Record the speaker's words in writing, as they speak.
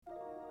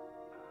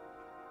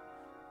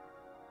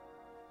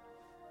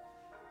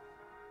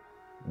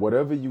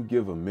Whatever you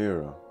give a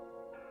mirror,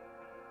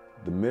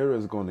 the mirror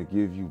is going to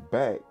give you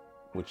back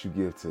what you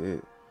give to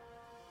it.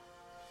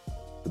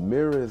 The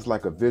mirror is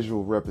like a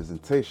visual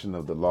representation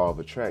of the law of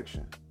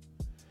attraction.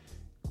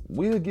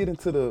 We'll get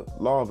into the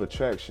law of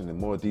attraction in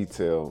more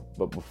detail,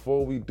 but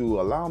before we do,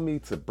 allow me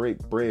to break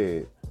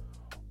bread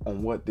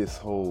on what this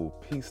whole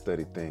peace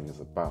study thing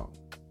is about.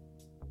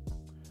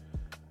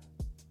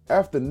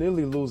 After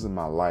nearly losing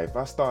my life,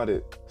 I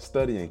started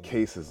studying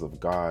cases of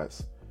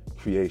God's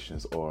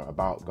creations, or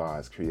about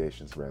God's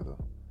creations rather.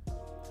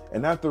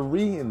 And after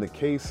reading the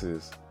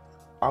cases,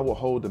 I would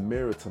hold the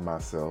mirror to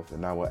myself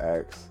and I would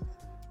ask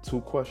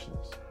two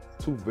questions,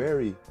 two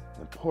very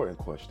important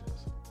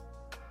questions.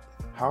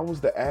 How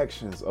was the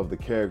actions of the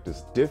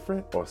characters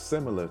different or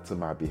similar to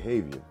my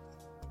behavior?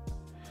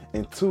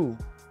 And two,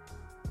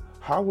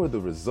 how were the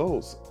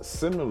results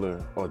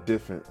similar or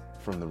different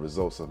from the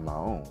results of my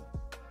own,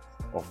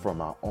 or from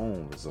my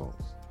own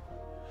results?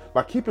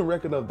 By keeping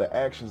record of the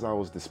actions I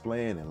was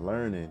displaying and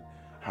learning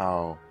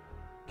how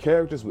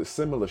characters with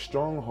similar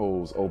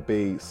strongholds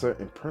obeyed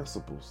certain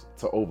principles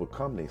to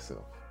overcome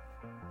themselves,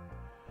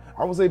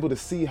 I was able to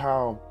see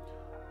how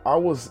I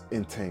was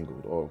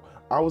entangled, or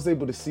I was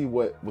able to see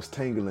what was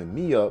tangling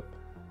me up.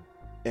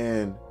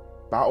 And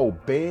by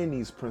obeying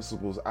these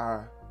principles,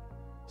 I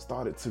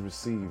started to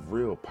receive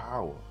real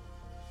power,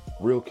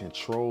 real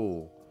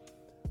control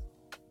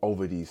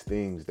over these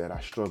things that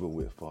I struggled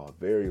with for a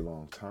very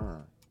long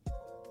time.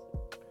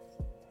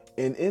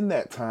 And in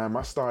that time,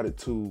 I started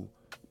to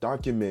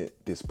document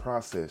this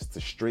process to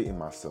straighten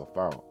myself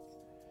out.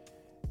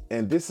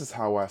 And this is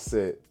how I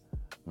set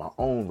my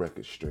own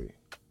record straight.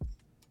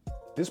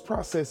 This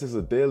process is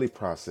a daily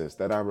process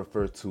that I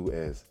refer to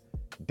as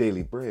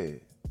daily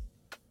bread.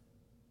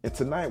 And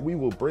tonight we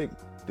will break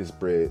this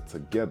bread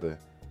together,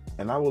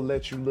 and I will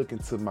let you look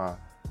into my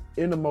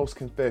innermost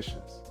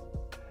confessions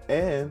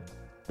and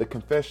the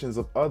confessions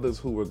of others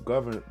who were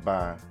governed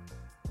by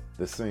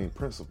the same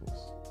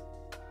principles.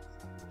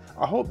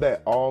 I hope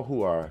that all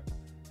who are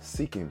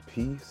seeking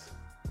peace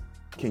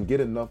can get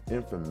enough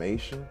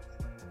information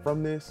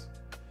from this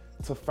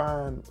to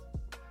find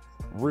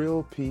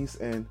real peace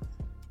and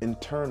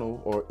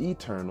internal or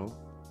eternal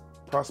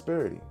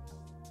prosperity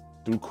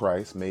through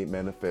Christ made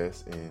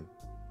manifest in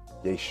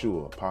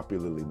Yeshua,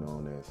 popularly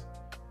known as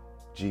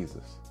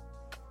Jesus.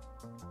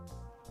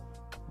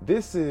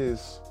 This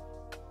is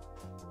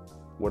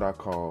what I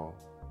call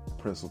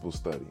principle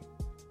study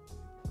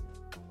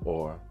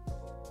or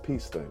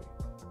peace study.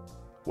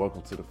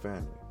 Welcome to the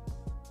family.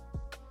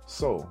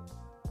 So,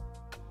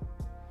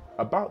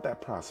 about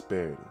that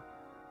prosperity,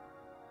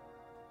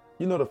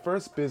 the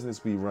first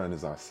business we run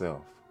is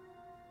ourselves.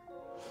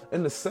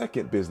 And the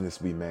second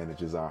business we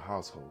manage is our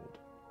household.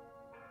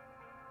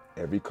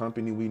 Every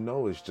company we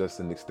know is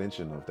just an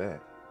extension of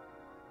that.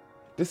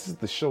 This is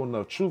the show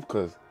enough truth,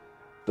 because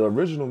the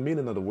original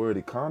meaning of the word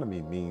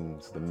economy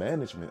means the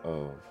management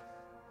of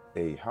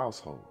a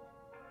household.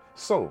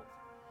 So,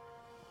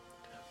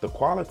 the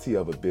quality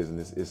of a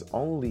business is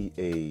only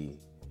a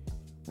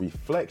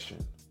reflection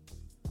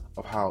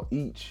of how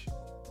each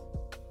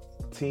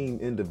team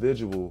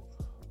individual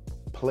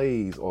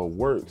plays or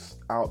works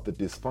out the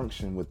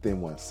dysfunction within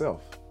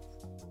oneself.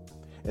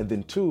 And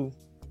then two,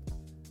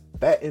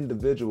 that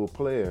individual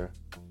player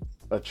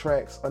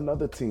attracts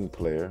another team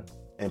player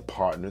and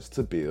partners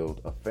to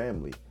build a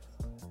family,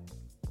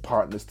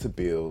 partners to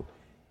build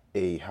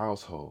a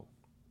household.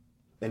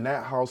 In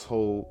that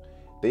household,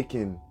 they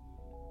can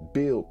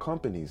build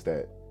companies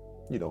that,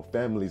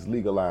 families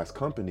legalize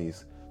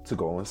companies to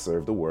go and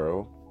serve the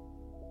world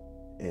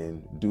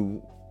and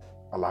do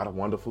a lot of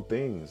wonderful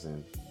things.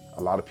 And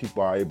a lot of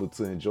people are able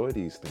to enjoy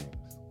these things.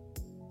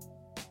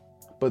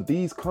 But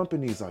these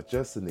companies are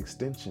just an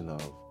extension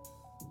of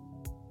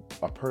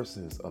a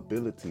person's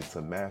ability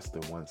to master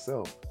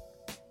oneself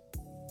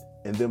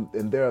and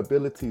their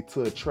ability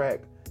to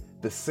attract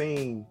the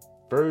same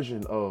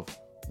version of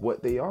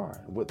what they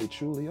are, what they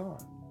truly are.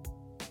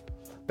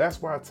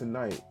 That's why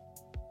tonight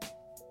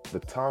the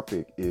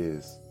topic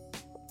is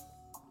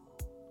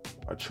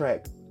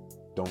attract,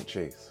 don't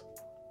chase.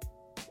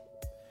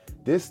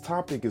 This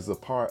topic is a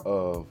part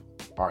of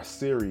our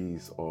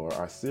series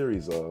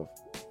of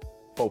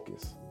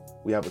focus.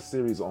 We have a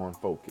series on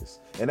focus.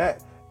 And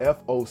that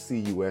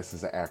FOCUS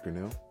is an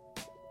acronym,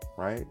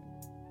 right?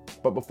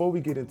 But before we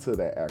get into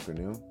that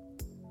acronym,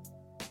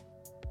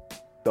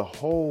 the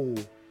whole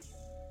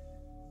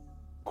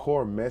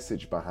core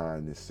message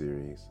behind this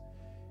series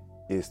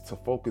is to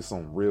focus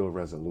on real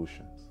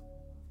resolutions.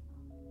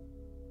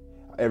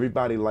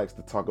 Everybody likes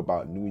to talk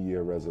about New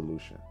Year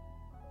resolution,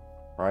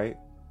 right?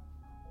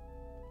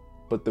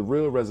 But the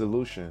real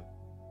resolution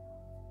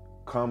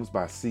comes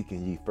by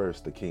seeking ye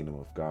first the kingdom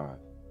of God.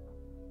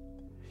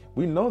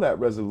 We know that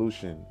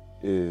resolution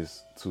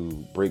is to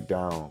break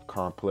down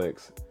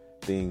complex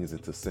things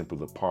into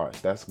simpler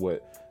parts. That's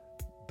what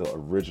the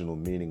original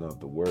meaning of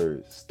the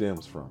word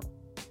stems from.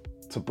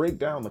 To break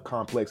down the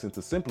complex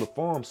into simpler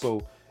forms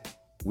so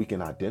we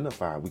can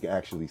identify, we can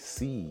actually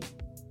see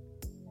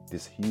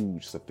this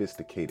huge,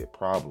 sophisticated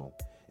problem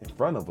in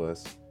front of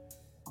us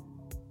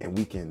and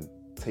we can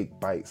take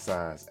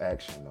bite-sized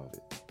action of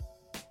it.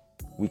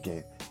 We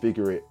can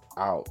figure it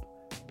out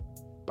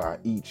by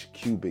each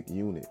cubic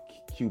unit,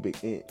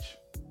 cubic inch,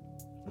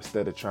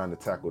 instead of trying to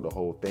tackle the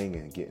whole thing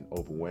and getting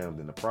overwhelmed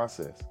in the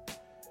process.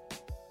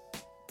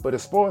 But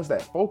as far as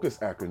that FOCUS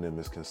acronym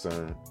is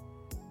concerned,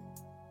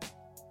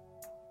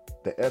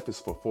 the F is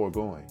for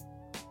foregoing.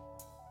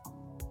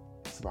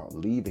 It's about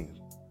leaving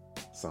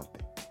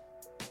something.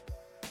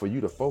 For you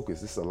to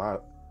focus, it's a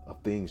lot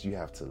of things you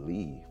have to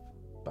leave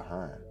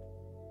behind.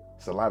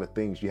 It's a lot of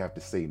things you have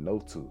to say no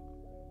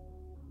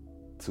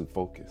to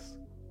focus.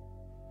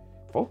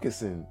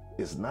 Focusing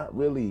is not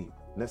really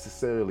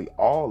necessarily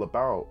all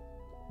about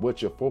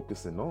what you're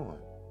focusing on.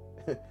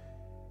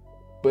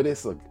 But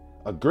it's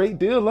a great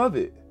deal of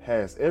it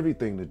has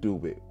everything to do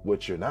with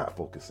what you're not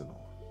focusing on.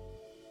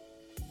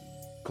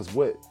 Because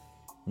what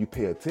you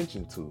pay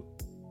attention to,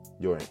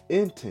 your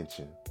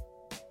intention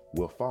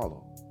will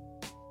follow.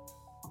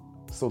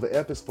 So the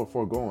F is for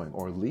foregoing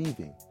or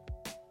leaving.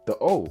 The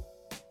O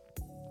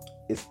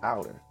is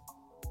outer,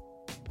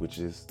 which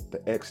is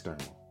the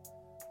external,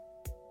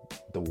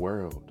 the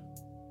world.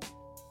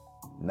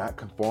 Not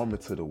conforming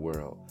to the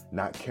world,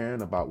 not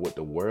caring about what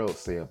the world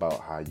say about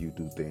how you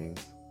do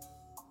things,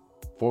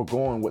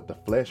 foregoing what the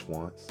flesh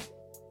wants,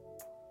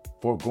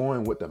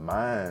 foregoing what the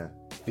mind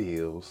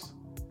feels,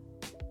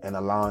 and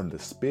allowing the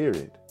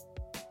spirit.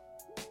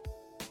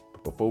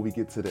 But before we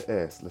get to the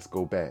S, let's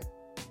go back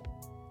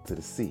to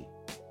the C.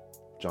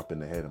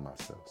 Jumping ahead of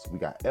myself. So we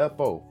got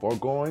FO,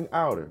 foregoing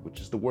outer, which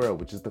is the world,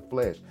 which is the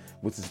flesh,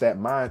 which is that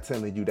mind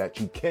telling you that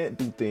you can't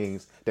do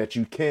things that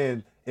you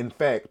can, in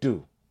fact,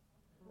 do.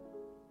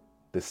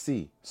 The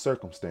C,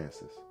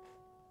 circumstances.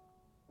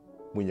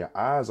 When your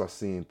eyes are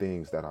seeing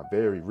things that are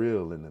very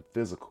real in the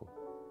physical.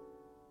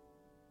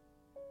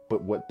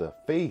 But what the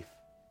faith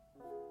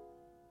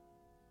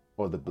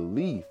or the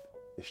belief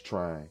is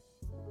trying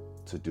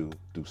to do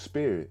through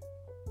spirit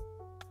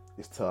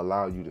is to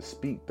allow you to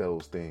speak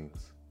those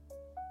things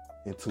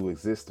into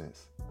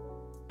existence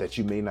that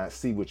you may not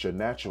see with your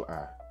natural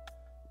eye,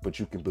 but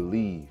you can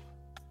believe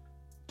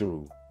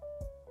through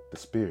the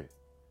spirit.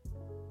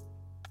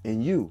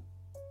 And you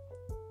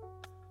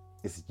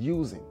is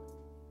using.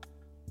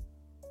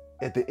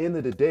 At the end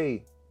of the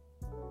day,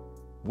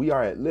 we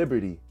are at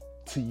liberty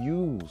to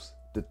use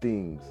the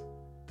things,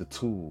 the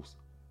tools,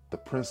 the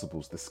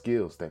principles, the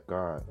skills that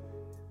God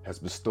has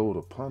bestowed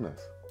upon us.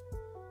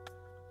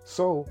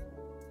 So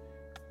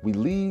we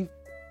leave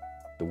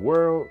the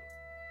world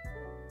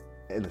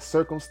and the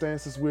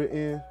circumstances we're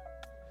in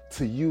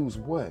to use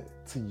what?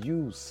 To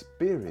use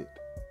spirit.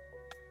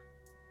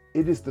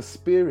 It is the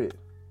Spirit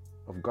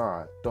of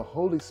God, the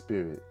Holy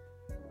Spirit,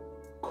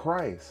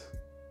 Christ,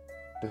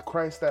 the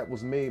Christ that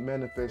was made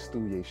manifest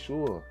through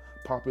Yeshua,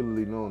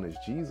 popularly known as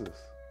Jesus,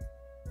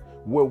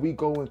 where we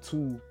go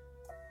into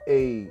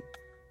a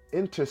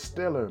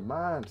interstellar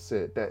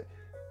mindset that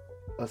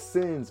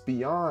ascends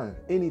beyond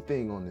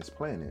anything on this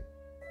planet.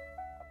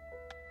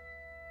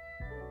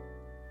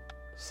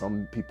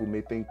 Some people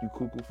may think you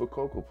cuckoo for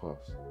Cocoa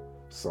Puffs.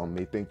 Some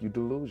may think you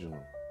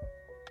delusional.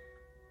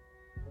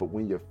 But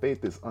when your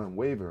faith is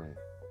unwavering,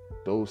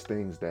 those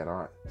things that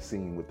aren't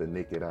seen with the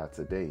naked eye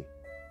today,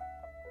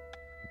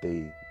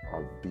 they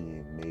are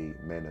being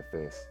made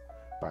manifest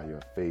by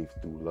your faith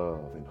through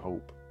love and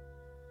hope.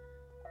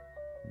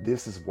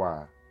 This is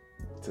why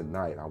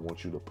tonight I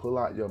want you to pull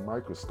out your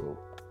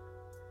microscope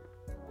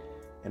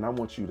and I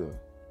want you to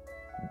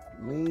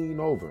lean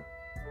over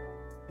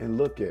and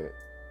look at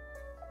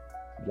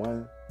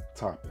one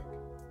topic.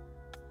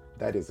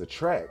 That is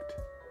attract,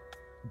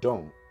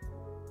 don't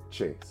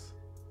chase.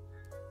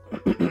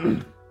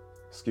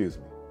 Excuse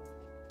me.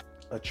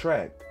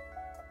 Attract,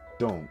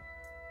 don't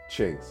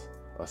chase.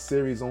 A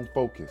series on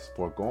focus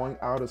for going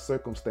out of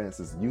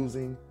circumstances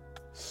using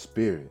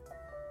spirit.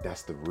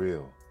 That's the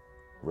real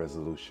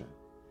resolution.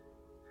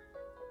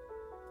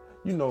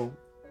 You know,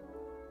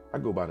 I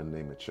go by the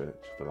name of Chuch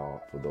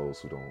for those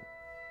who don't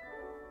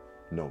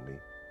know me.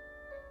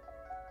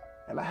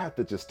 And I have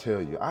to just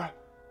tell you, I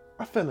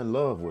fell in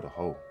love with a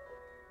hoe.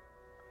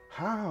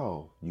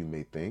 How, you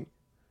may think?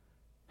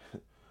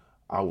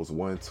 I was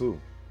one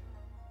too.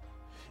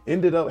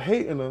 Ended up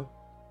hating her,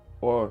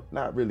 or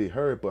not really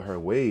her, but her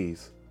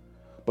ways.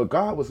 But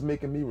God was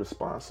making me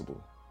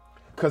responsible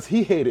because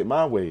He hated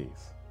my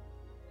ways.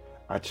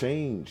 I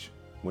changed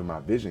when my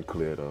vision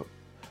cleared up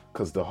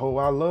because the hoe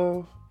I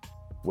love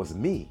was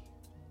me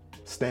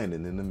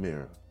standing in the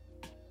mirror.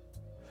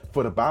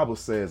 For the Bible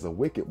says a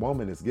wicked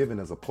woman is given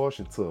as a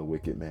portion to a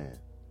wicked man,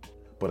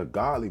 but a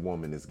godly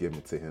woman is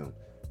given to him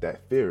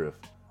that feareth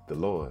the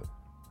Lord.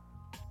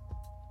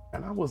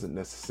 And I wasn't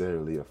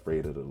necessarily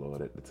afraid of the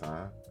Lord at the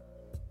time.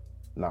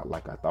 Not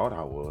like I thought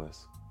I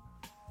was.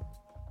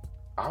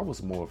 I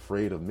was more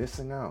afraid of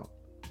missing out.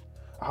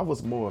 I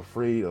was more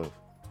afraid of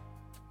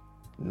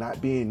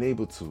not being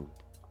able to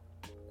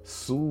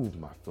soothe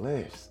my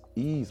flesh,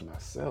 ease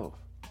myself.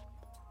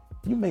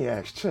 You may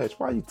ask, Chuch,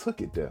 why you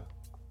took it there?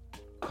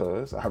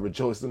 Because I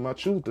rejoiced in my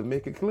truth to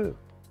make it clear.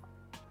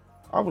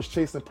 I was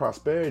chasing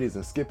prosperities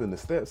and skipping the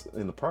steps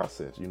in the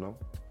process,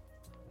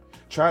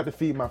 Tried to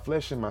feed my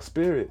flesh and my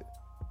spirit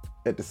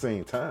at the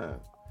same time.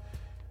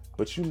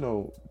 But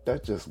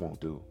that just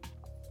won't do.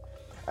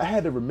 I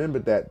had to remember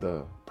that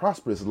the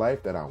prosperous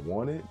life that I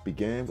wanted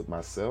began with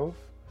myself,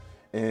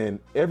 and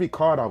every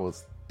card I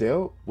was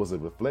dealt was a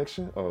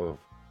reflection of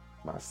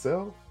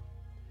myself.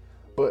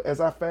 But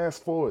as I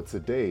fast forward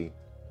today,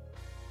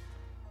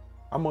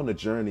 I'm on a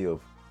journey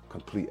of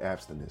complete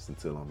abstinence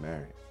until I'm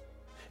married.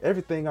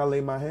 Everything I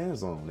lay my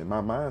hands on and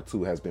my mind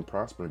to has been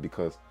prospering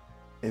because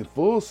in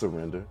full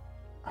surrender,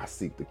 I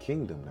seek the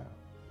kingdom now.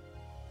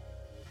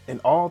 And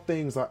all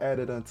things are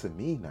added unto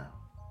me now.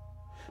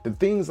 The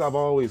things I've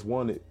always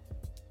wanted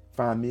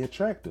find me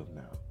attractive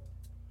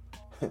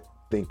now.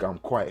 Think I'm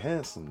quite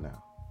handsome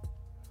now.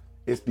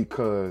 It's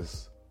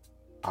because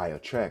I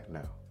attract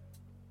now.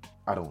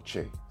 I don't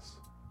chase.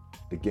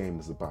 The game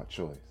is about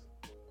choice.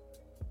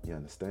 You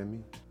understand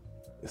me?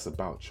 It's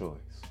about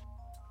choice.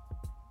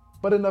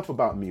 But enough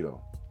about me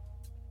though.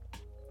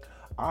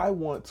 I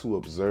want to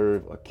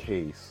observe a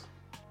case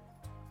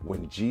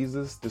when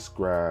Jesus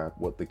described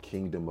what the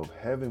kingdom of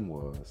heaven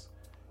was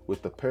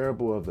with the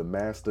parable of the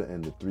master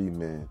and the 3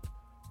 men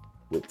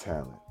with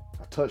talent.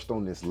 I touched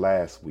on this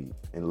last week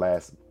in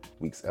last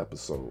week's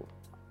episode.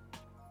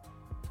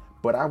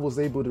 But I was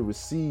able to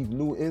receive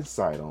new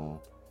insight on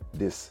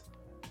this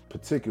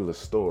particular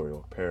story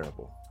or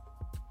parable.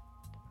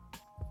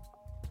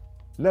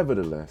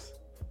 Nevertheless,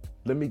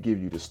 let me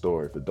give you the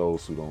story for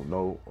those who don't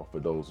know or for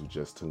those who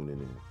just tuning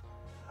in.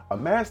 A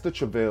master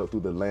travailed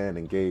through the land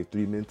and gave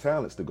 3 men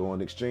talents to go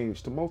in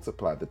exchange to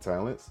multiply the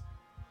talents.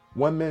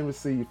 1 man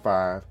received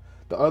 5,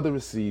 the other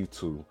received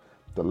 2,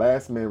 the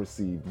last man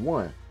received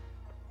 1.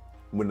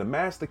 When the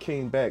master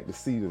came back to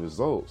see the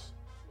results,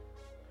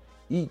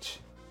 each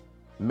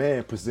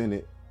man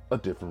presented a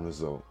different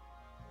result.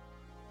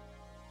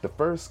 The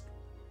first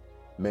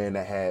man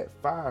that had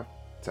 5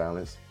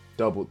 talents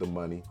doubled the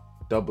money,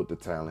 doubled the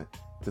talent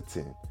to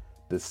 10.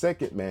 The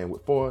second man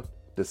with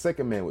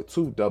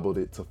 2 doubled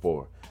it to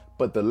 4.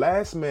 But the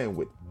last man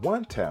with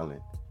 1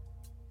 talent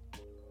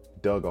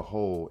dug a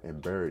hole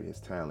and buried his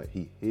talent.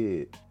 He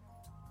hid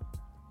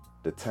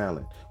the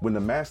talent. When the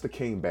master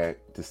came back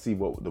to see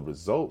what the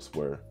results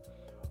were,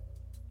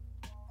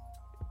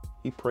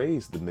 he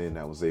praised the men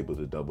that was able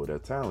to double their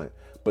talent.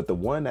 But the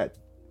one that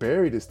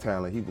buried his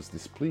talent, he was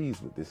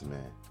displeased with this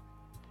man.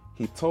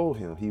 He told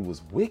him he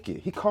was wicked.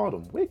 He called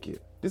him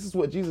wicked. This is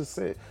what Jesus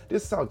said.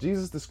 This is how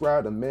Jesus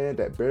described a man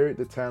that buried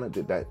the talent,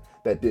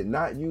 that did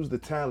not use the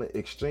talent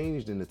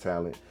exchanged in the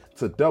talent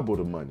to double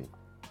the money.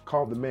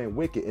 Called the man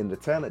wicked, and the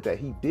talent that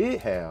he did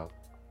have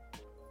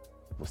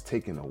was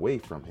taken away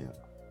from him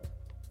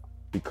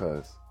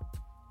because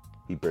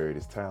he buried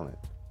his talent.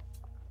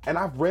 And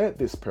I've read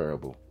this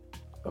parable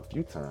a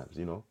few times,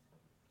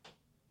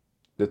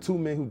 The 2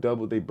 men who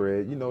doubled their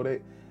bread,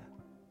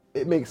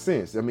 it makes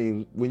sense. I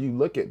mean, when you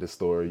look at the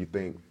story, you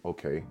think,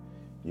 okay,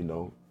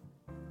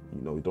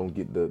 don't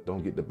get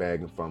the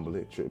bag and fumble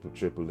it,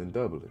 triple and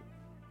double it.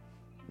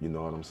 You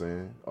know what I'm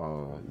saying?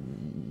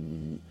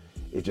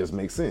 It just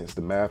makes sense.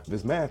 The math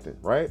is mathing,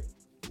 right?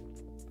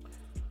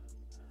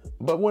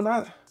 But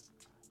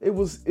it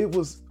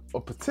was a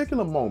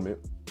particular moment,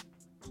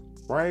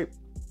 right,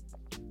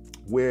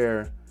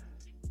 where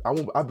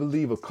I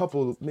believe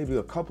maybe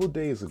a couple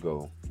days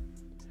ago,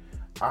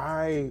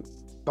 I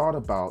thought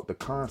about the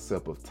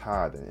concept of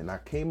tithing, and I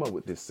came up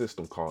with this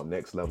system called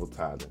Next Level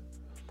Tithing.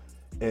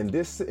 And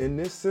in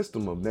this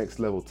system of Next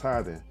Level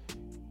Tithing,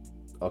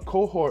 a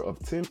cohort of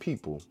 10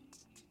 people,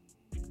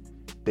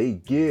 they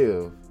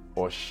give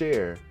or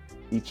share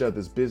each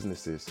other's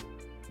businesses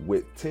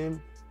with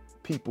 10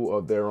 people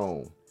of their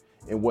own.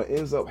 And what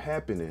ends up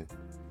happening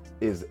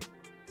is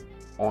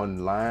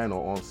online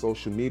or on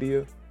social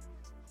media,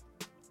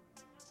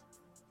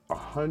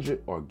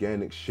 100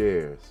 organic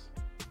shares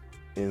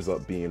ends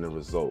up being a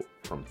result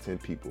from 10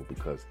 people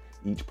because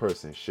each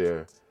person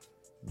share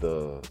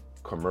the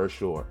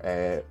commercial or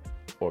ad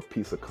or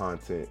piece of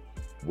content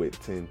with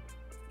 10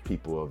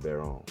 people of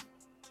their own.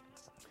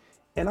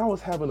 And I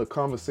was having a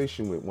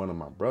conversation with one of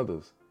my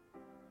brothers,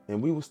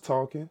 and we was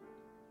talking,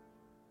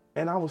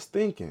 and I was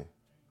thinking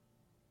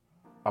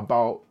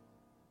about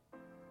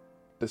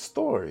the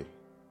story.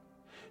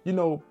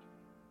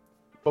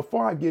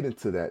 Before I get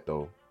into that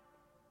though,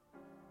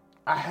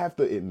 I have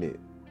to admit,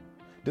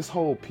 this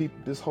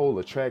whole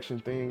attraction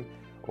thing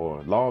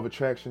or law of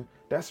attraction,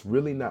 that's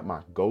really not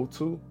my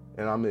go-to,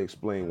 and I'm gonna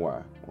explain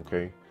why,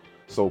 okay?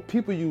 So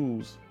people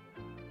use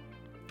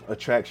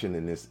attraction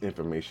in this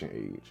information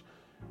age.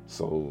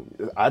 So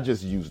I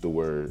just use the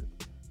word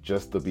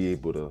just to be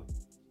able to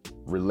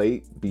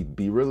relate, be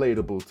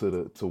relatable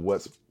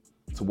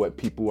to what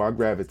people are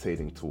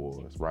gravitating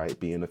towards, right?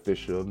 Being a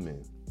fisher of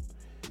men.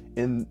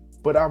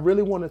 But I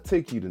really want to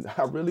take you to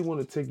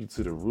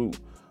the root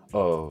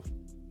of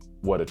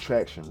what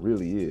attraction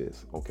really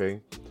is,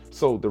 okay?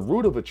 So the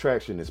root of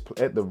attraction is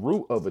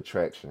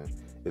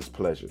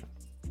pleasure,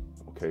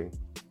 okay?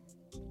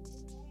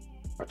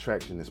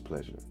 Attraction is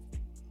pleasure.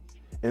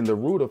 And the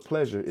root of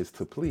pleasure is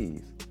to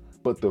please.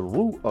 But the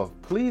root of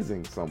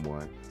pleasing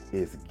someone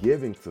is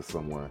giving to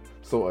someone.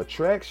 So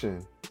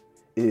attraction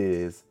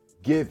is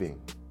giving.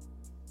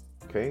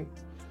 Okay?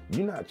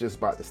 You're not just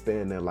about to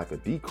stand there like a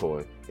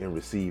decoy and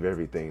receive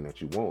everything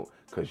that you want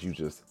because you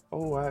just,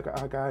 oh, I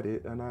got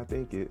it and I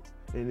think it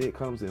and it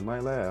comes in my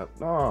lap.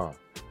 Nah,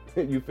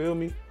 you feel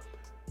me?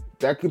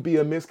 That could be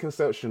a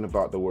misconception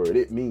about the word.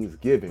 It means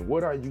giving.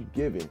 What are you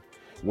giving?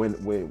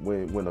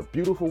 When a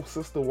beautiful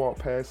sister walked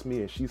past me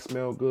and she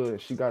smelled good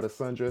and she got a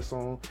sundress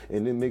on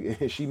and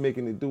then she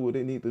making it do what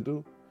it need to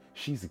do,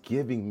 she's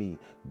giving me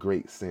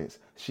great sense.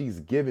 She's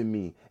giving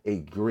me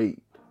a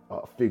great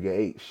figure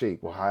 8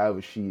 shape or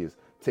however she is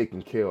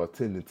taking care or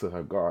tending to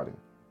her garden.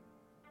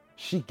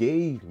 She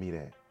gave me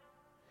that.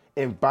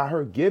 And by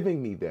her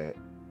giving me that,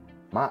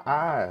 my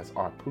eyes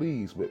are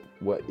pleased with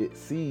what it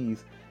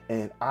sees,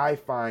 and I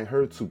find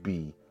her to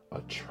be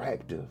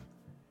attractive.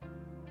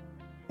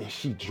 And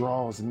she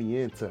draws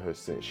me into her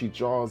scent. She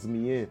draws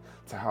me in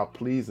to how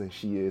pleasing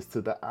she is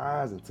to the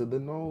eyes and to the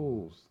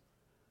nose.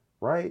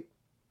 Right?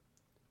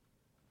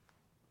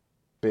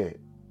 Bet.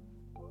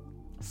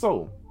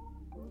 So,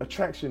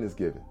 attraction is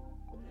given.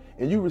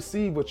 And you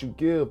receive what you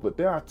give, but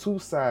there are two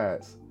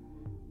sides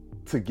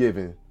to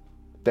giving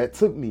that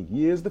took me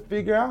years to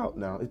figure out.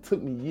 Now, it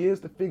took me years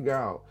to figure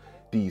out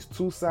these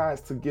two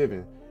sides to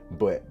giving,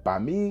 but by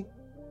me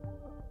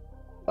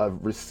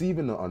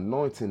receiving the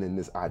anointing and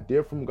this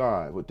idea from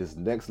God with this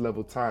next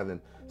level tithing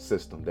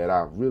system that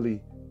I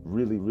really,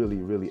 really, really,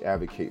 really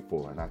advocate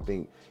for. And I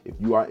think if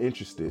you are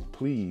interested,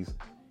 please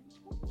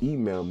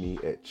email me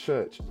at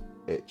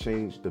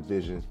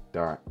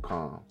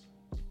chuch@changedivision.com.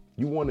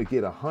 You want to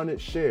get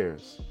 100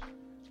 shares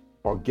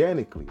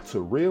organically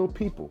to real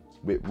people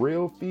with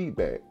real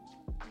feedback.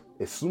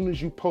 As soon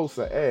as you post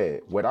an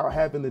ad, without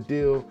having to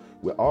deal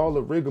with all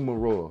the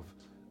rigmarole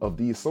of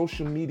these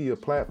social media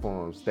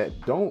platforms that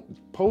don't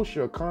post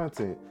your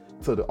content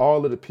to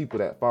all of the people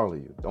that follow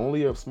you.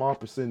 Only a small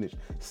percentage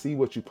see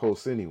what you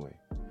post anyway.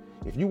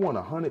 If you want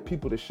 100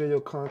 people to share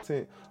your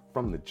content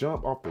from the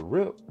jump off the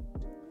rip,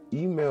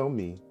 email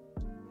me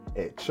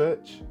at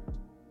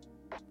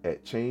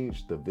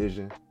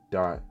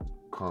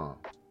chuch@changedivision.com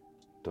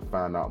to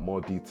find out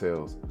more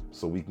details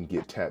so we can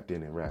get tapped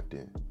in and wrapped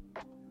in.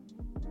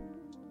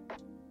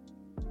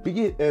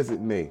 Be it as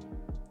it may,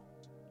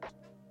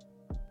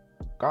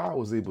 God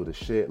was able to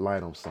shed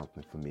light on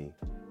something for me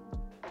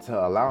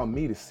to allow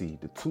me to see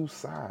the two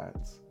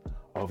sides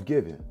of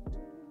giving,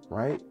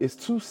 right? It's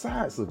two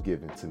sides of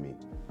giving to me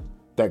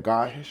that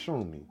God has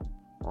shown me,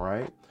 all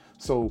right?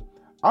 So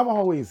I've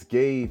always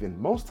gave, and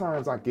most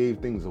times I gave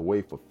things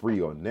away for free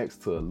or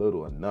next to a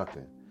little or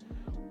nothing.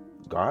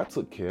 God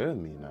took care of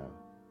me now,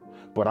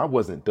 but I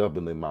wasn't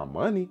doubling my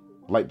money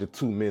like the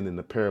two men in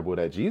the parable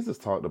that Jesus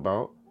talked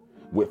about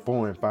with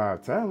 4 and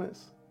 5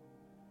 talents.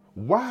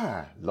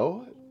 Why,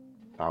 Lord?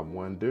 I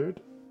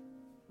wondered.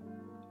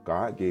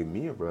 God gave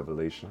me a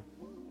revelation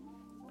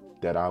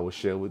that I will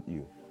share with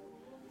you.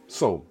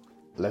 So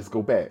let's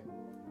go back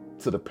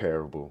to the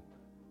parable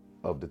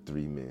of the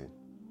 3 men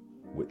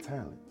with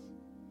talents.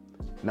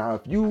 Now,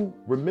 if you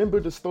remember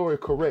the story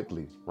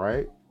correctly,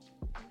 right?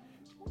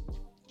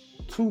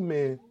 2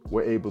 men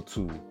were able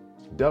to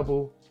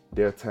double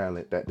their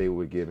talent that they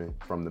were given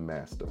from the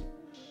master.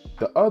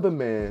 The other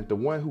man, the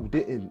one who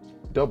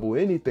didn't double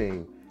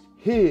anything,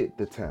 hid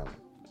the talent.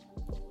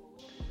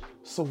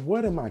 So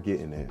what am I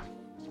getting at?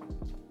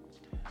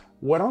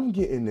 What I'm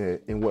getting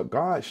at and what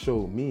God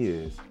showed me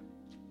is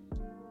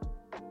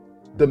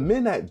the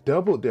men that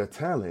doubled their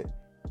talent,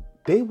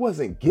 they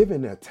wasn't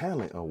giving their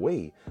talent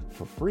away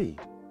for free.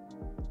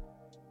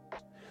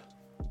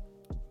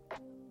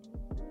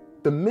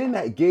 The men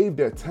that gave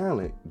their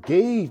talent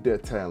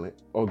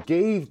or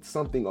gave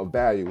something of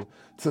value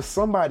to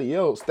somebody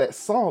else that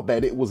saw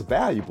that it was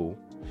valuable.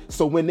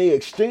 So when they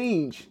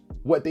exchanged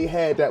what they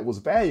had that was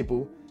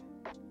valuable,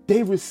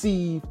 they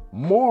received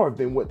more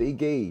than what they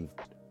gave.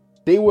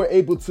 They were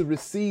able to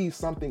receive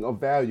something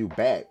of value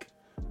back.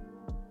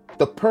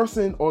 The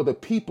person or the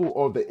people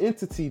or the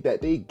entity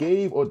that they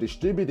gave or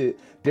distributed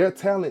their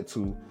talent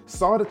to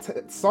saw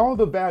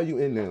the value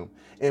in them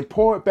and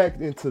poured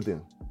back into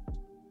them.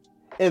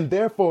 And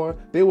therefore,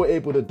 they were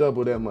able to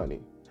double their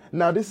money.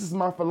 Now, this is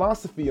my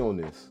philosophy on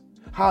this.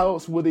 How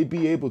else would they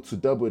be able to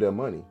double their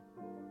money?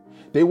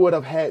 They would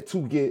have had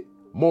to get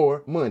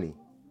more money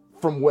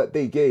from what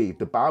they gave.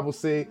 The Bible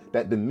said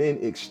that the men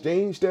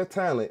exchanged their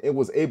talent and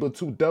was able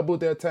to double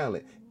their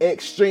talent.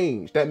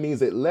 Exchange. That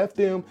means it left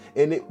them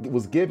and it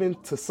was given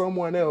to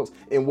someone else,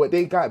 and what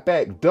they got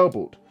back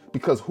doubled.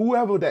 Because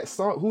whoever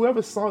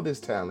saw this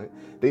talent,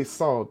 they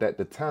saw that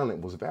the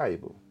talent was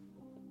valuable.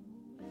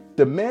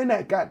 The man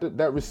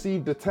that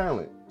received the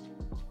talent,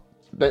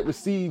 that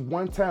received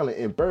one talent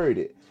and buried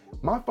it,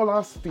 my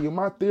philosophy and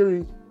my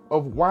theory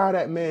of why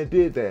that man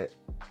did that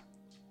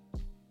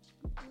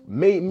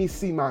made me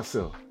see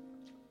myself.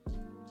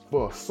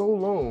 For so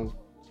long,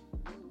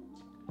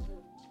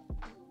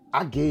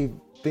 I gave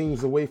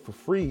things away for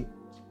free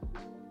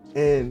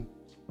and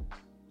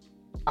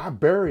I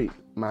buried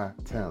my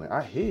talent.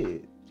 I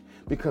hid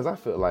because I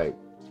felt like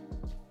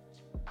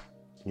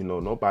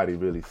nobody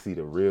really see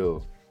the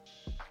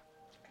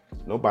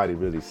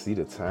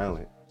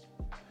talent.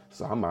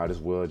 So I might as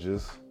well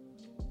just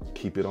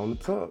keep it on the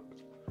tuck.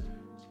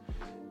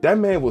 That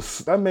man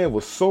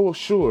was so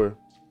sure.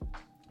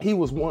 He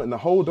was wanting to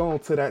hold on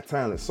to that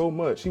talent so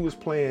much. He was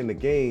playing the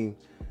game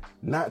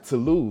not to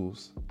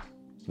lose,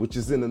 which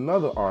is in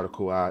another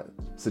article I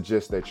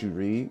suggest that you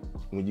read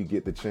when you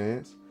get the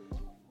chance.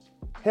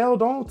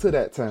 Held on to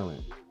that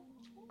talent.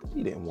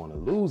 He didn't want to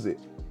lose it.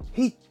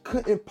 He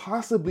couldn't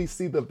possibly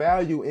see the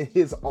value in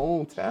his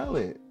own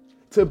talent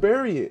to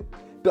bury it.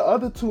 The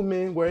other two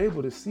men were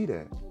able to see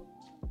that.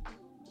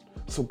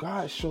 So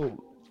God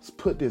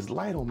put this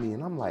light on me,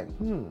 and I'm like,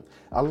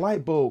 a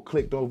light bulb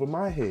clicked over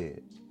my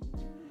head.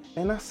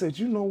 And I said,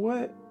 you know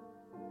what?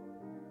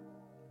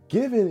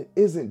 Giving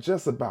isn't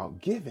just about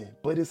giving,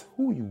 but it's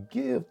who you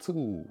give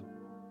to.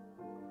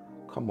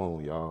 Come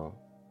on, y'all.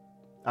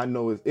 I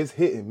know it's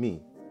hitting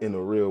me in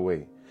a real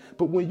way.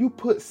 But when you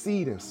put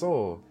seed in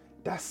soil,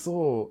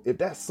 if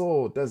that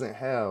soil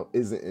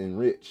isn't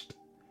enriched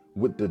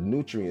with the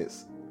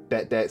nutrients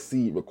that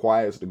seed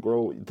requires to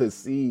grow, the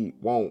seed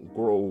won't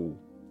grow.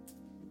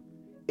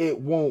 It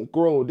won't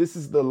grow. This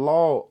is the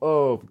law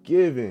of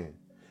giving.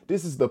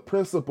 This is the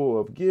principle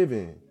of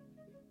giving.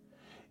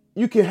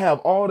 You can have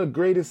all the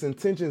greatest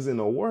intentions in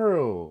the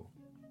world,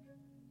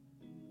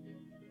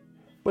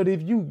 but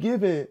if you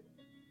giving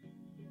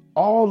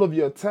all of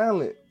your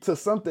talent to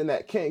something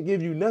that can't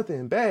give you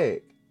nothing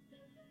back,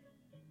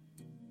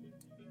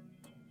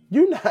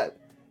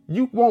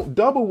 you won't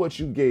double what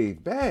you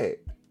gave back.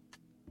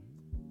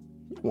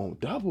 You won't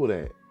double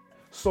that.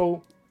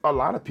 So a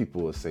lot of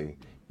people will say,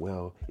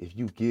 well, if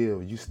you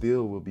give, you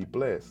still will be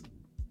blessed.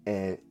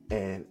 And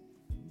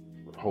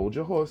hold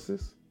your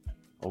horses,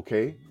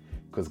 okay?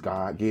 Because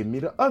God gave me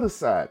the other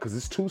side, because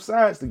it's two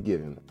sides to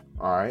giving,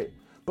 all right?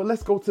 But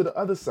let's go to the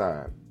other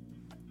side.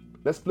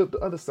 Let's flip the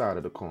other side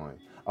of the coin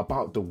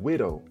about the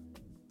widow,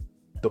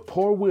 the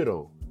poor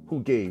widow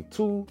who gave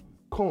 2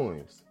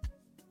 coins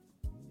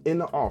in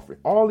the offering.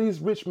 All these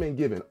rich men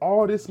giving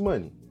all this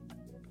money.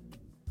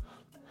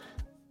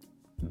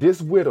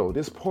 This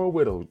poor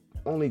widow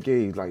only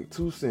gave like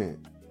 2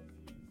 cents.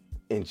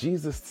 And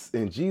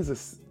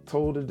Jesus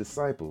told the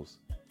disciples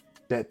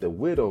that the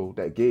widow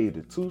that gave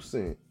the 2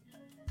 cents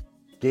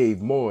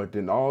gave more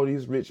than all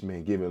these rich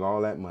men giving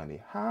all that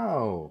money.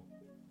 How?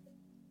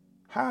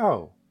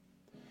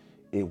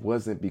 It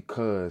wasn't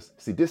because,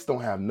 see, this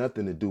don't have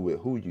nothing to do with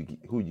who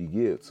you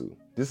give to.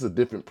 This is a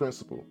different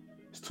principle.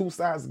 It's 2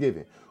 sides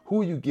giving.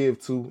 Who you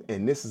give to,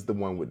 and this is the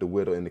one with the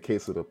widow in the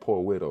case of the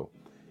poor widow.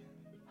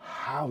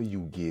 How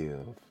you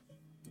give.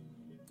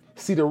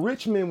 See, the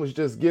rich men was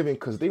just giving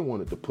because they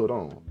wanted to put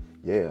on.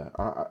 Yeah,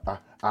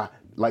 I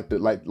like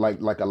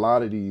a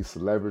lot of these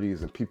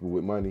celebrities and people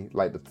with money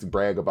like to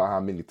brag about how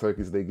many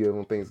turkeys they give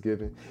on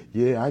Thanksgiving.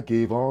 Yeah, I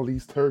gave all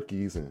these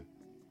turkeys, and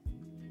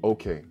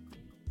okay.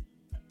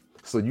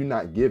 So you're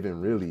not giving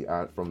really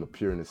out from the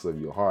pureness of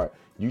your heart.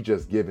 You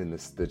just giving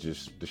this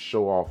to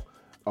show off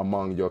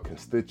among your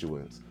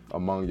constituents,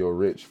 among your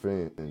rich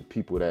friends and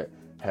people that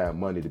have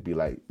money to be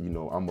like,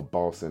 I'm a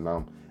boss and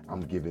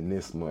I'm giving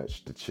this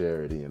much to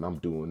charity and I'm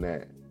doing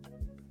that.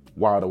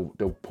 While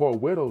the poor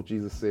widow,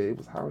 Jesus said, it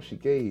was how she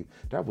gave.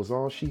 That was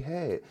all she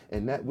had.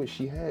 And that which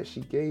she had,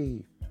 she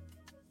gave.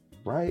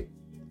 Right?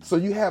 So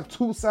you have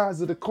 2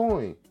 sides of the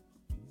coin.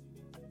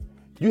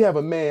 You have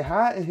a man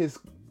hiding his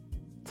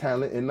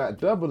talent and not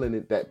doubling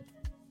it that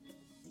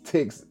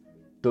takes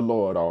the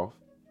Lord off.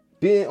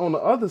 Then on the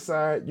other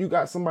side, you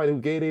got somebody who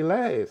gave their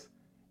last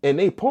and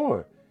they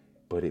poor,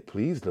 but it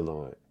pleased the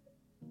Lord.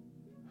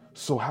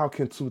 So how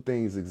can 2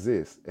 things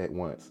exist at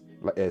once?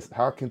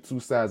 How can 2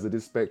 sides of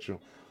this spectrum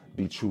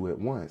be true at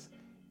once?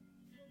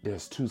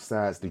 There's 2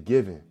 sides to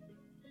giving.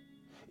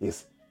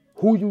 It's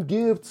who you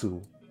give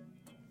to,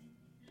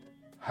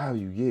 how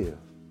you give.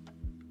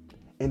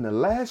 And the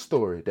last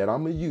story that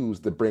I'm going to use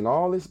to bring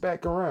all this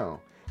back around,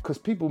 because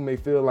people may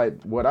feel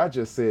like what I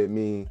just said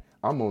mean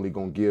I'm only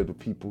going to give to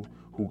people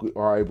who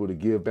are able to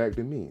give back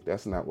to me.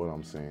 That's not what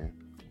I'm saying.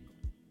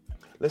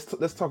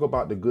 Let's talk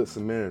about the Good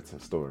Samaritan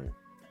story.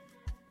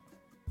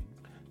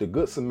 The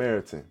Good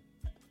Samaritan.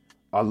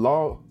 A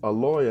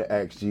lawyer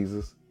asked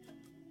Jesus,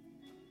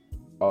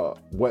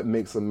 what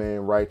makes a man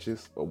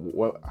righteous?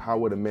 Or how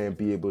would a man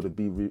be able to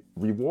be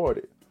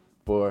rewarded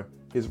for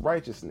his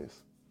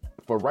righteousness?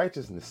 For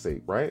righteousness'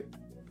 sake, right?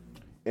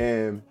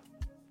 And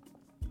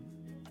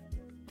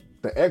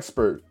the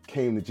expert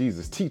came to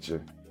Jesus,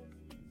 teacher,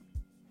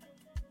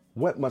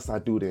 what must I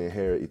do to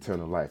inherit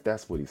eternal life?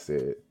 That's what he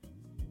said.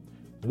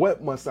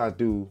 What must I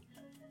do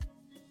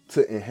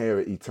to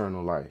inherit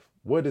eternal life?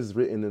 What is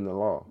written in the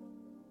law?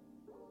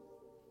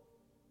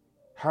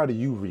 How do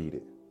you read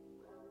it?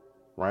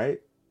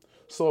 Right?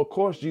 So, of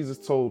course, Jesus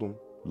told him,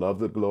 love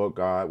the Lord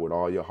God with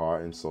all your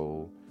heart and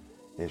soul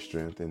and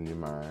strength and your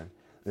mind,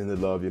 and to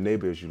love your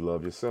neighbor as you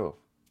love yourself.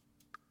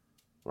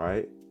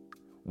 Right?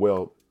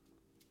 Well,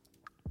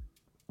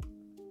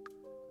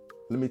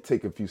 let me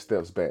take a few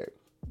steps back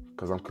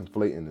because I'm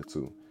conflating the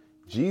two.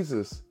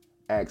 Jesus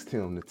asked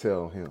him to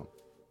tell him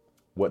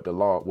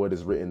what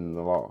is written in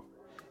the law.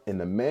 And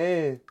the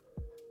man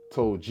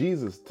told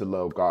Jesus to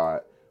love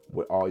God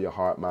with all your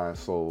heart, mind,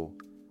 soul,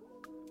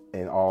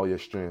 and all your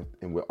strength,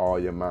 and with all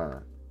your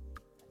mind,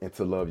 and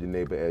to love your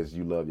neighbor as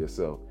you love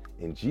yourself.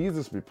 And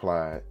Jesus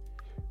replied,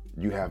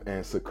 you have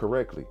answered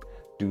correctly.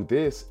 Do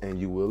this and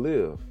you will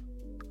live.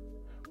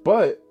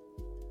 But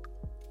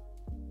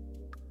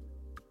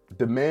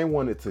the man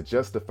wanted to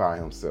justify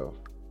himself,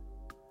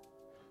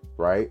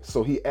 right?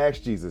 So he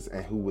asked Jesus,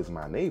 and who was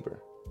my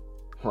neighbor,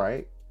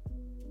 right?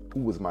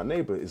 Who was my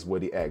neighbor is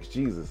what he asked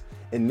Jesus.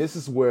 And this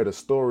is where the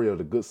story of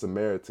the Good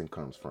Samaritan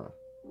comes from.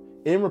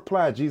 In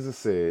reply, Jesus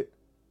said,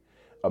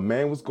 a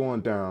man was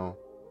going down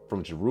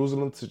from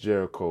Jerusalem to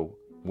Jericho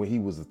when he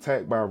was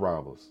attacked by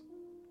robbers,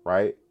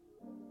 right?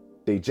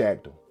 They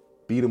jacked him,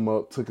 beat him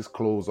up, took his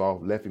clothes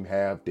off, left him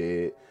half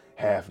dead,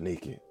 half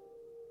naked.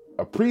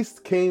 A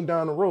priest came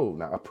down the road.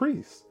 Now, a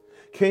priest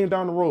came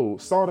down the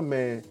road, saw the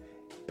man,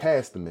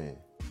 passed the man.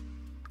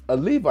 A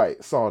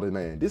Levite saw the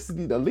man.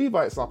 The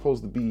Levites are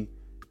supposed to be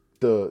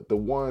the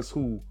ones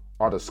who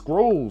are the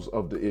scrolls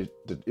of the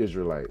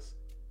Israelites.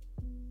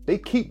 They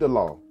keep the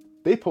law.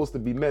 They supposed to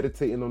be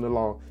meditating on the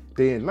law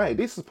day and night.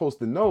 They supposed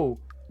to know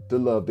to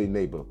love their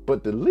neighbor.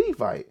 But the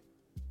Levite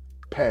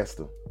passed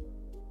them.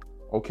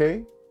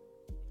 Okay?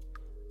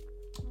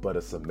 But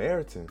a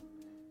Samaritan,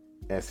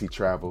 as he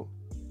traveled,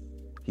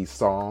 he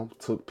saw him,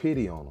 took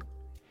pity on him.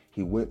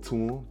 He went to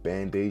him,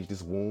 bandaged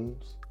his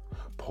wounds,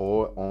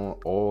 poured on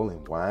oil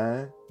and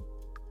wine,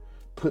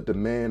 put the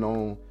man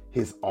on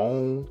his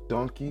own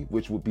donkey,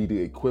 which would be the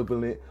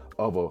equivalent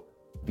of a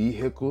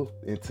vehicle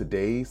in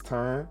today's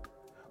time,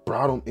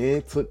 brought him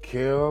in, took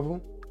care of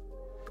him.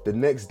 The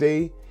next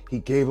day, he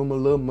gave him a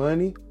little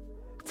money,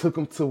 took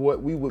him to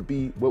what would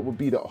be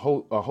a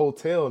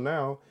hotel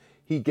now.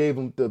 He gave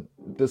him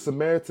the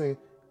Samaritan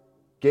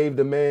gave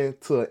the man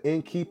to an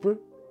innkeeper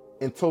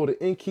and told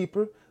the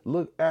innkeeper,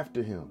 look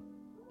after him.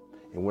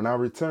 And when I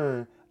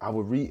return, I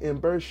will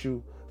reimburse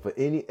you for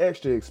any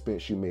extra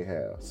expense you may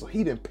have. So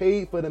he done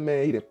paid for the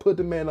man. He done put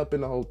the man up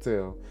in the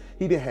hotel.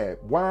 He done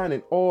had wine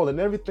and oil and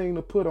everything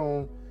to put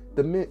on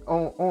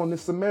the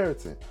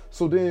Samaritan.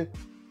 So then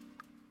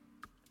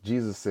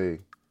Jesus said,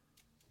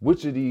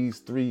 which of these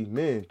three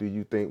men do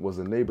you think was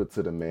a neighbor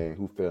to the man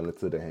who fell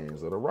into the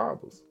hands of the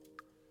robbers?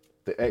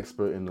 The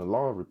expert in the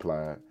law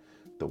replied,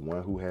 the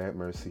one who had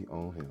mercy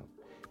on him.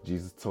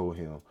 Jesus told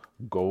him,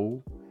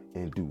 go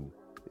and do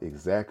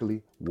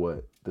exactly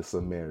what the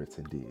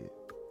Samaritan did.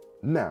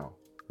 Now,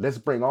 let's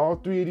bring all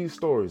three of these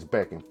stories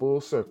back in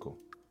full circle.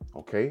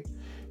 Okay?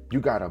 You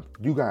got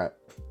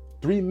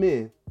three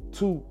men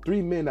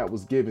that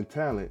was given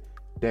talent,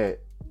 that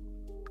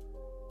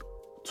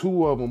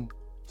two of them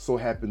so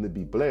happened to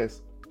be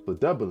blessed for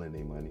doubling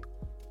their money.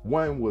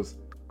 One was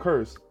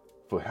cursed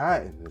for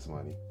hiding his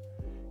money.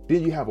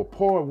 Then you have a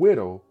poor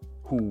widow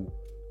who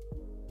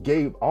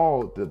gave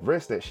all the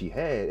rest that she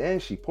had,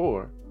 and she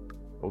poor.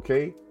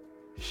 Okay?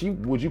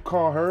 Would you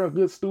call her a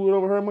good steward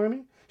over her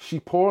money? She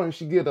poor and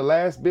she get the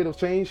last bit of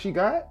change she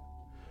got?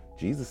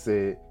 Jesus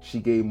said she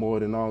gave more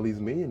than all these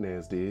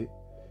millionaires did.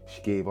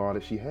 She gave all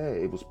that she had.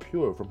 It was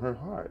pure from her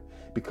heart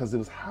because it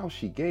was how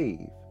she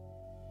gave.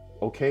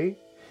 Okay?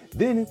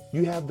 Then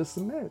you have the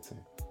Samaritan.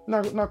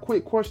 Now,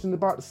 quick question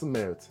about the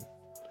Samaritan.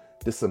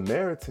 The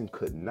Samaritan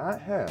could not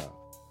have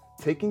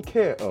taken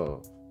care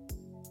of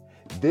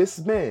this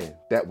man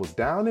that was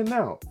down and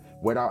out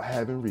without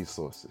having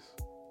resources.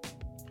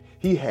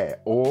 He had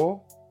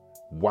oil,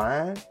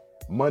 wine,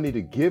 money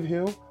to give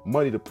him,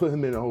 money to put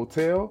him in a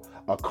hotel,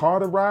 a car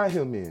to ride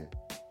him in,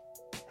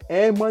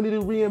 and money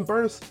to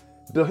reimburse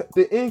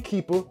the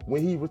innkeeper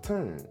when he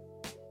returned.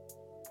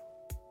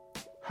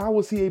 How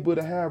was he able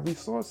to have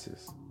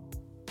resources?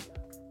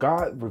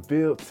 God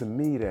revealed to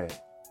me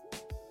that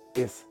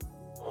it's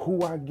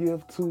who I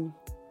give to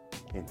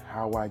and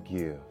how I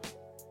give.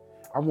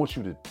 I want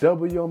you to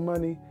double your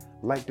money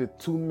like the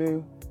 2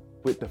 men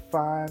with the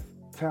 5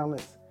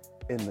 talents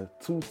and the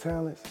 2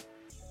 talents.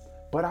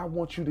 But I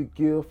want you to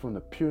give from the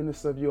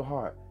pureness of your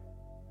heart.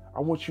 I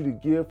want you to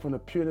give from the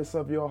pureness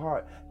of your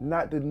heart,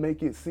 not to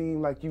make it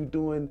seem like you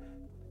doing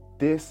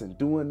this and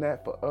doing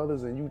that for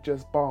others and you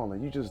just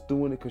balling. You just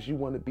doing it because you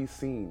want to be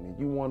seen and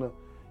you want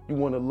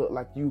to look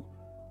like you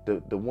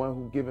the one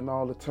who giving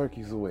all the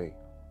turkeys away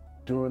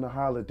during the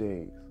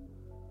holidays.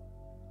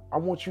 I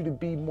want you to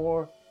be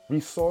more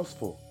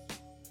resourceful.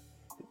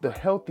 The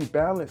healthy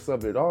balance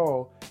of it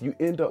all, you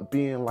end up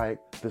being like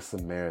the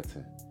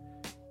Samaritan.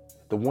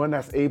 The one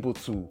that's able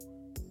to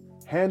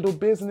handle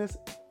business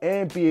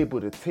and be able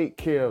to take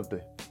care of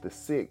the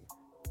sick,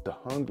 the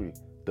hungry,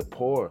 the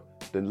poor,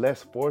 the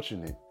less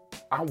fortunate.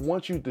 I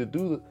want you to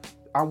do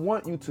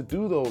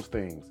those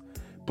things.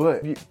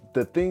 But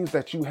the things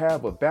that you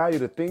have of value,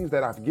 the things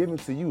that I've given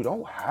to you,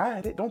 don't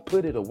hide it. Don't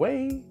put it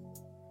away.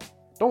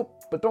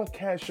 Don't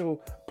cast your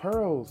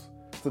pearls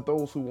to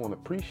those who won't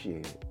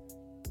appreciate it.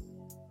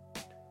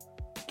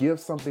 Give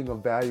something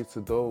of value to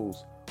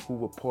those who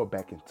will pour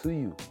back into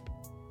you.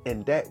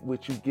 And that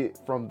which you get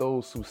from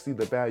those who see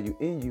the value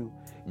in you,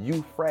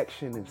 you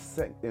fraction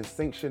and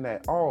sanction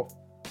that off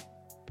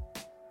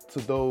to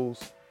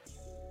those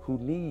who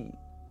need,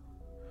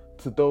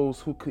 to those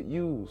who could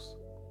use.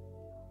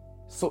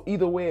 So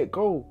either way it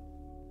go,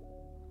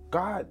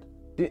 God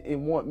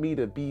didn't want me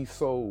to be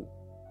so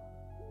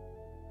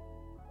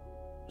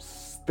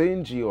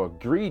stingy or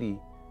greedy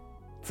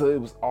till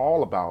it was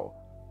all about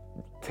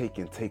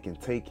taking,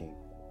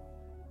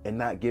 and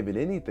not giving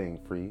anything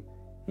free.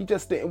 He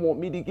just didn't want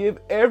me to give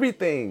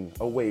everything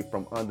away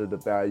from under the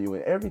value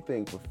and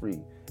everything for free.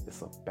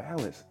 It's a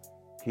balance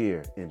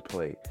here in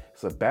play.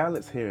 It's a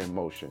balance here in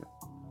motion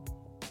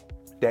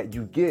that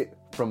you get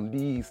from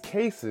these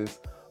cases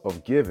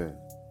of giving.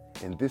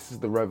 And this is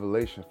the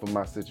revelation for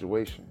my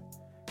situation.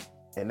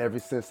 And ever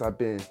since I've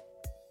been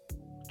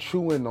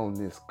chewing on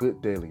this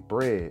good daily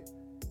bread,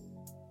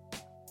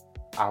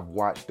 I've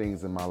watched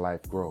things in my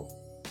life grow.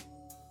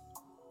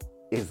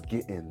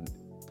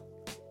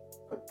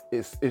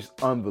 It's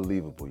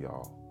unbelievable,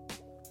 y'all.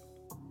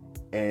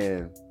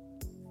 And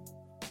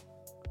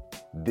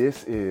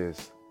this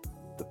is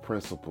the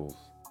principles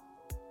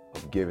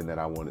of giving that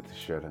I wanted to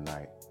share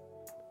tonight.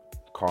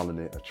 Calling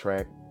it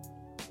attract,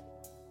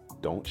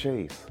 don't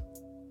chase,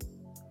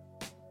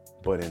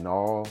 but in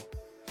all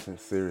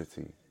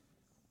sincerity,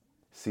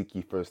 seek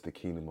ye first the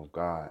kingdom of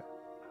God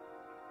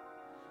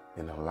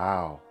and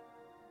allow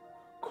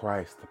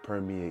Christ to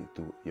permeate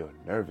through your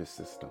nervous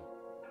system,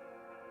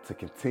 to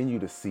continue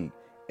to seek,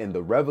 and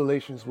the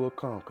revelations will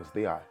come because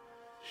they are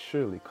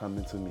surely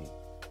coming to me.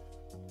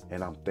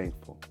 And I'm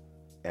thankful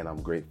and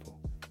I'm grateful.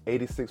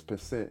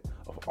 86%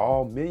 of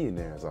all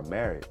millionaires are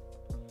married,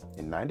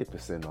 and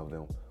 90% of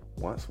them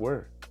once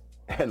were.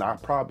 And I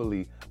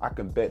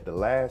can bet the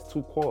last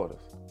 2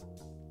 quarters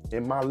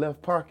in my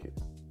left pocket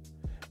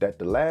that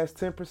the last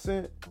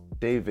 10%,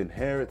 they've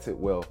inherited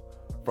wealth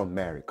from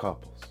married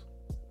couples.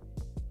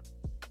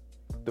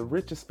 The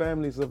richest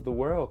families of the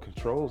world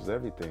controls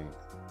everything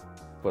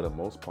for the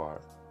most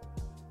part.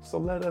 So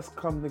let us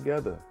come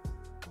together,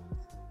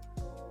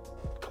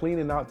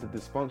 cleaning out the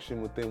dysfunction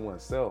within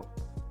oneself,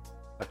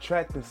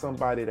 attracting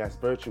somebody that's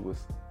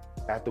virtuous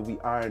after we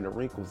iron the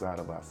wrinkles out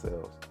of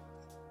ourselves,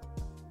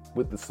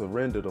 with the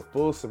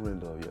full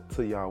surrender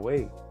to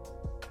Yahweh,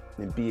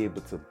 and be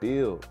able to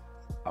build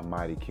a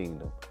mighty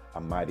kingdom,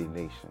 a mighty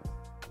nation.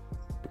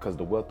 Because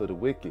the wealth of the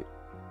wicked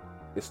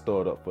is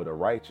stored up for the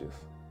righteous.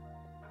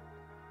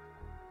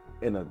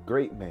 And a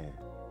great man,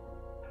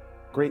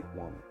 great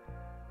woman,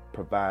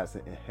 provides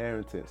an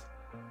inheritance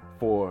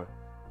for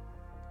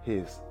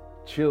his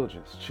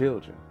children's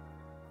children.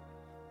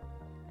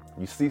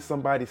 You see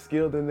somebody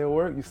skilled in their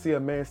work, you see a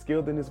man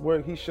skilled in his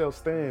work, he shall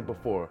stand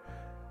before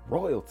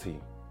royalty,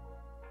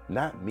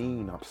 not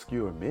mean,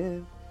 obscure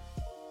men.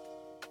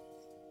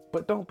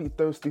 But don't be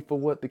thirsty for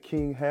what the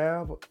king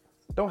have.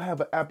 Don't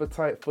have an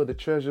appetite for the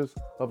treasures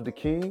of the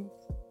king.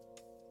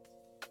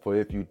 For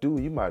if you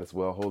do, you might as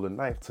well hold a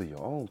knife to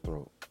your own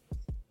throat.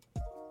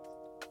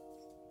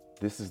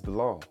 This is the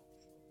law.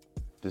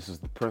 This is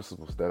the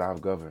principles that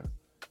I've governed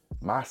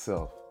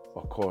myself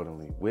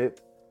accordingly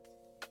with.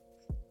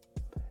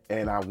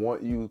 And I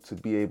want you to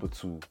be able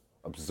to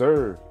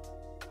observe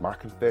my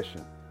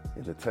confession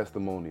and the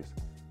testimonies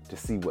to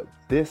see what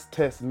this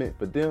test meant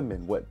for them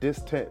and what this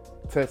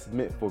test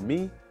meant for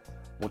me.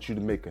 I want you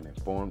to make an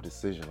informed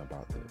decision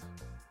about this.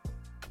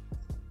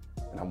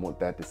 And I want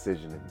that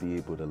decision to be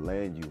able to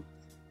land you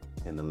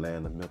in the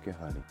land of milk and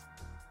honey,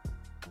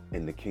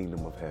 in the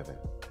kingdom of heaven.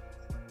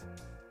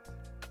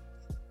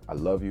 I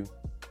love you.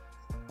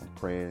 I'm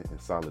praying in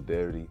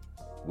solidarity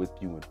with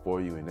you and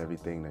for you and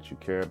everything that you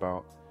care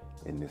about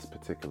in this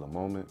particular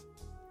moment.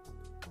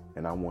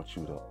 And I want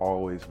you to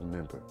always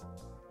remember,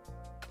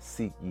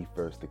 seek ye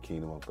first the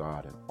kingdom of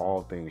God, and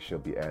all things shall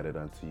be added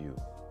unto you.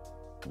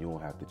 You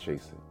won't have to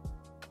chase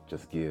it.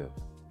 Just give,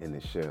 and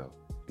it shall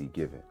be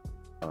given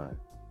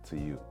unto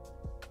you.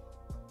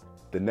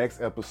 The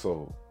next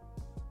episode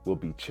will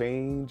be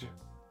Change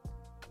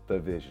the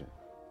Vision.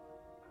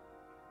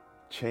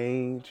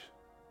 Change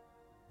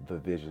the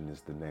Vision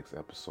is the next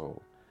episode.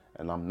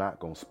 And I'm not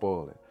going to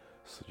spoil it.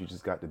 So you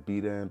just got to be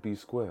there and be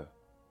square.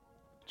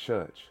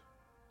 Chuch,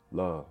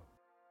 love.